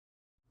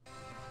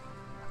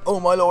Oh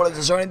my lord, it's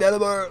a Shiny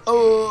Delibird!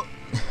 Oh!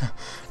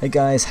 Hey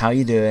guys, how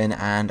you doing?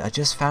 And I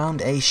just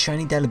found a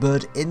Shiny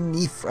Delibird in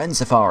the Friend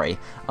Safari.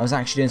 I was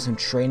actually doing some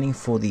training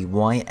for the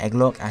Y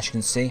Egglock, as you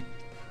can see.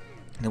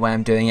 The way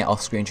I'm doing it,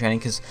 off-screen training,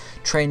 because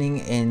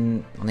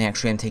training on the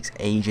actual game takes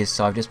ages,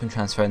 so I've just been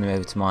transferring them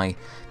over to my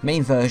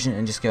main version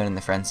and just going in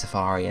the Friend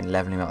Safari and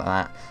leveling them up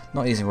like that.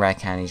 Not using rare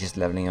candies, just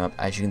leveling them up,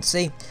 as you can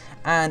see.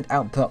 And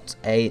out popped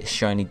a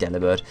Shiny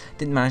Delibird.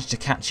 Didn't manage to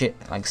catch it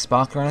like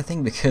sparkle or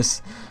anything,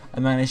 because I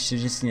managed to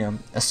just,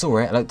 I saw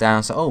it, I looked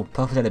down, so oh,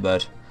 purple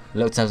Delibird. I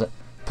looked down, I was like,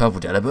 purple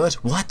Delibird?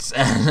 What?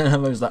 And I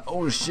was like,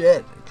 oh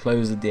shit!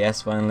 Close the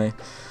DS finally.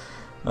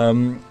 So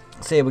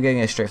yeah, we're going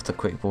to go straight for the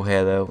quick ball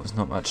here though, there's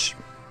not much.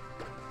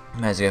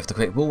 May as well go for the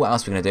quick ball. What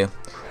else are we going to do?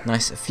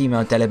 Nice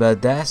female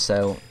Delibird there,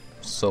 so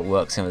sort of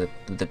works in with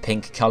the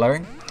pink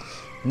colouring.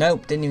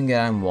 Nope, didn't even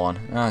get down one.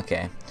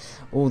 Okay.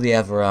 All the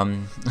other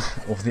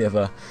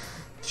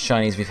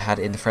shinies we've had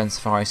in the Friend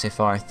Safari so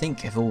far, I think,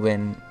 have all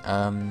been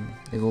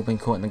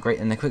caught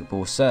in the quick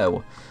ball.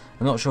 So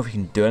I'm not sure if we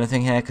can do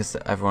anything here because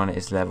everyone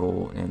is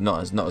level,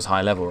 not as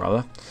high level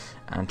rather,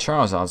 and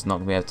Charizard's not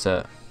going to be able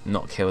to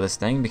not kill this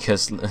thing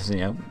because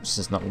it's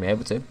just not going to be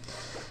able to.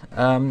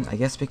 I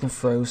guess we can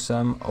throw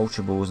some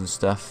Ultra Balls and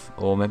stuff,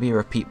 or maybe a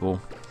Repeat Ball.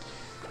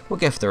 We'll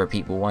go for the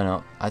Repeat Ball, why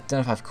not? I don't know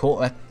if I've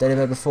caught a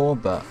Delibird before,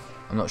 but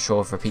I'm not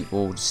sure if Repeat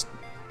Ball just...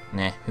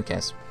 Nah, who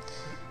cares?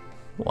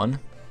 1,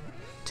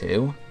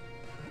 2,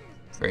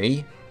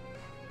 3...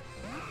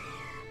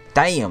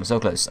 Damn, so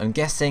close. I'm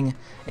guessing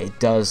it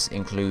does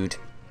include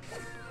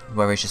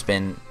where it's just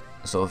been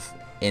sort of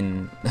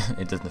in...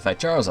 it doesn't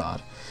affect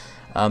Charizard.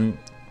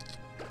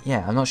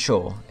 Yeah, I'm not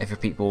sure if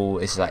Repeat Ball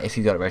is like, if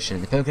you got it registered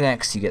in the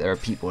Pokédex, you get the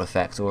Repeat Ball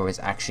effect, or it's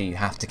actually you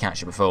have to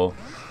catch it before.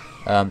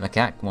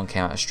 Okay, one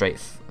came out straight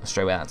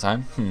away that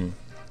time.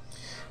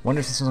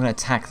 Wonder if this one's going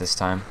to attack this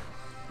time.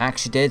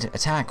 Actually did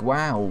attack.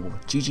 Wow.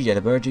 GG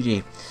Delibird,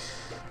 GG.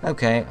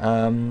 Okay,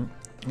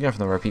 go from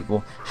the Repeat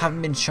Ball.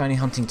 Haven't been shiny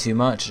hunting too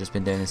much. Just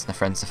been doing this in the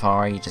Friend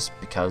Safari, just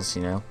because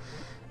 30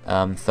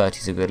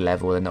 is a good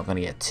level. They're not going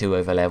to get too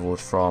over leveled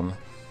from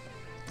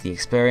the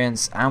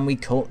experience, and we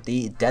caught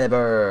the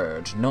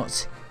Delibird.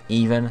 Not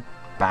even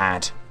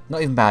bad.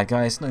 Not even bad,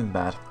 guys. Not even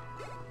bad.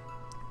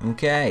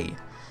 Okay.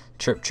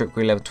 Trip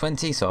grew level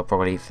 20, so I'll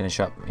probably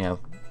finish up,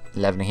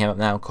 leveling him up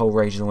now. Cold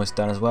Rage is almost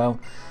done as well.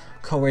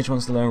 Cold Rage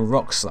wants to learn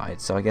Rock Slide,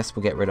 so I guess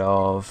we'll get rid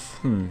of...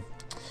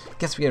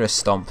 guess we get rid of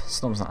Stomp.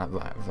 Stomp's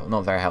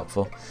not very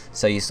helpful.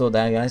 So you saw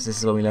there, guys. This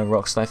is where we learn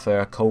Rock Slide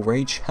for Cold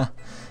Rage.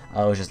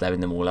 I was just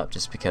leveling them all up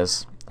just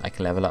because I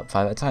can level up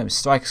 5 at a time.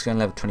 Striker's going to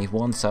level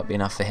 21, so that'll be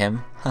enough for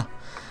him.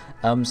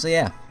 So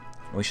yeah,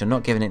 we shall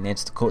not give it near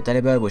to the caught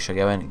Delibird. We shall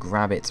go and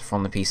grab it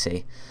from the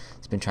PC.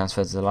 It's been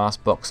transferred to the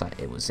last box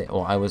I was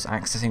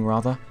accessing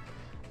rather.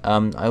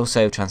 I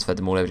also transferred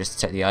them all over just to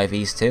check the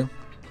IVs too.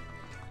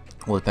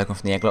 All the Pokemon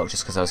from the Egglock,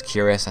 just because I was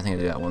curious. I think I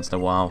do that once in a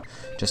while.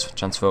 Just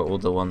transfer all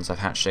the ones I've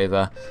hatched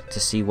over to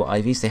see what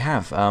IVs they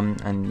have.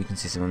 And you can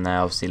see some of them there.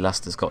 Obviously,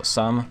 Luster's got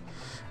some.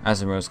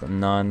 Azumarilla's got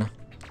none.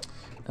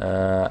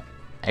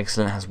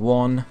 Excellent has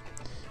 1,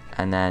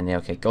 and then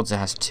okay, Godza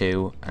has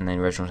 2, and then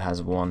Reginald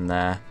has 1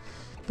 there.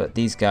 But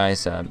these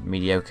guys are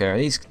mediocre.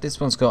 This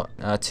one's got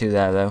 2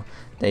 there though.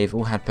 They've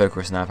all had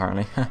Pokerus now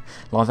apparently.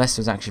 Larvesta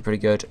was actually pretty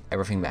good.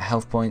 Everything but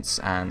health points,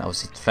 and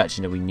obviously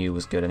Fletching that we knew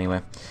was good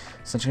anyway.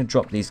 So I'm just going to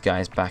drop these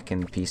guys back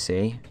in the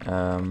PC,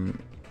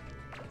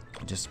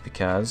 just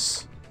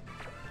because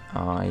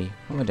what am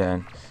I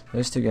doing?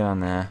 Those 2 go down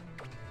there,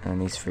 and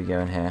these 3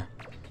 go in here.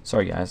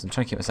 Sorry guys, I'm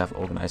trying to keep myself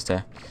organised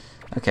here.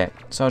 Okay,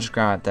 so I'll just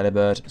grab out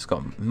Delibird. It's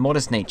got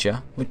Modest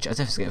Nature, which I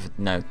definitely get for...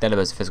 No,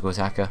 Delibird's a physical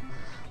attacker.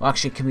 Well,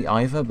 actually, it can be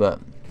either, but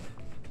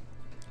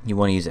you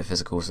want to use it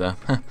physical, so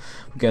we'll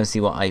go and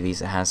see what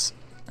IVs it has.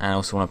 And I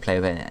also want to play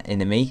with it in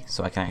the me,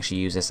 so I can actually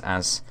use this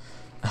as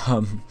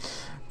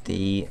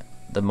the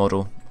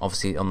model,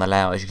 obviously, on the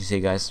layout, as you can see,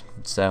 guys.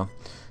 So,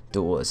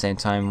 do it all at the same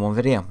time in one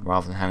video,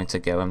 rather than having to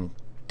go and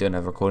do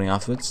another recording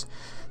afterwards.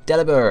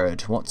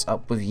 Delibird, what's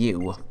up with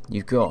you?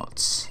 You've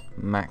got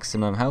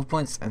maximum health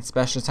points and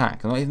special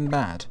attack. Not even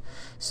bad.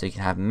 So you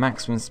can have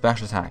maximum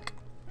special attack.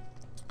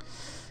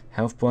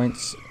 Health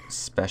points,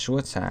 special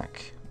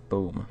attack.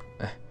 Boom.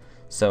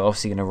 So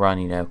obviously going to run,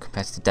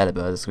 compared to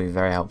Delibird. That's going to be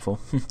very helpful.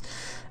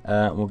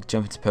 We'll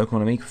jump into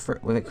Pokemon Week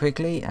with it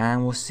quickly,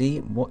 and we'll see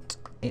what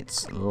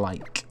it's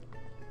like.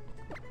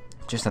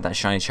 Just had that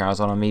shiny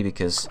Charizard on me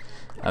because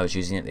I was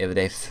using it the other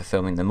day for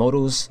filming the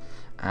models,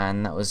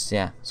 and that was,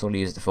 yeah, that's all I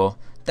used it for.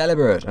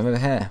 Delibird, I'm over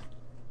here.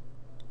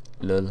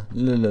 Lol.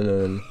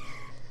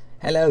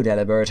 Hello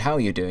Delibird, how are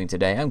you doing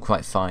today? I'm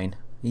quite fine.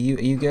 Are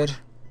you good?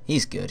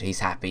 He's good, he's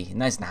happy,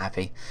 nice and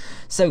happy.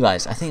 So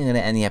guys, I think I'm going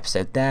to end the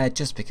episode there,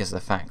 just because of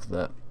the fact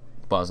that,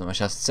 well, there's not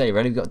much else to say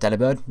really. We've got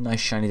Delibird, nice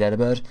shiny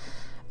Delibird.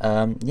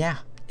 Yeah,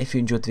 if you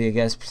enjoyed the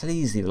video guys,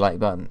 please leave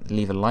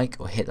a like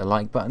or hit the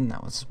like button.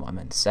 That was what I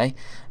meant to say.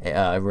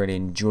 I really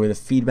enjoy the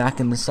feedback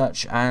and the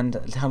such, and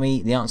tell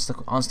me the answer to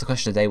the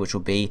question today, which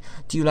will be,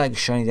 do you like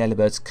Shiny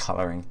Delibird's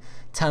colouring?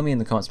 Tell me in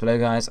the comments below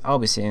guys. I'll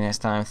be seeing you next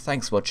time.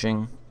 Thanks for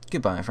watching.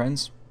 Goodbye my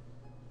friends.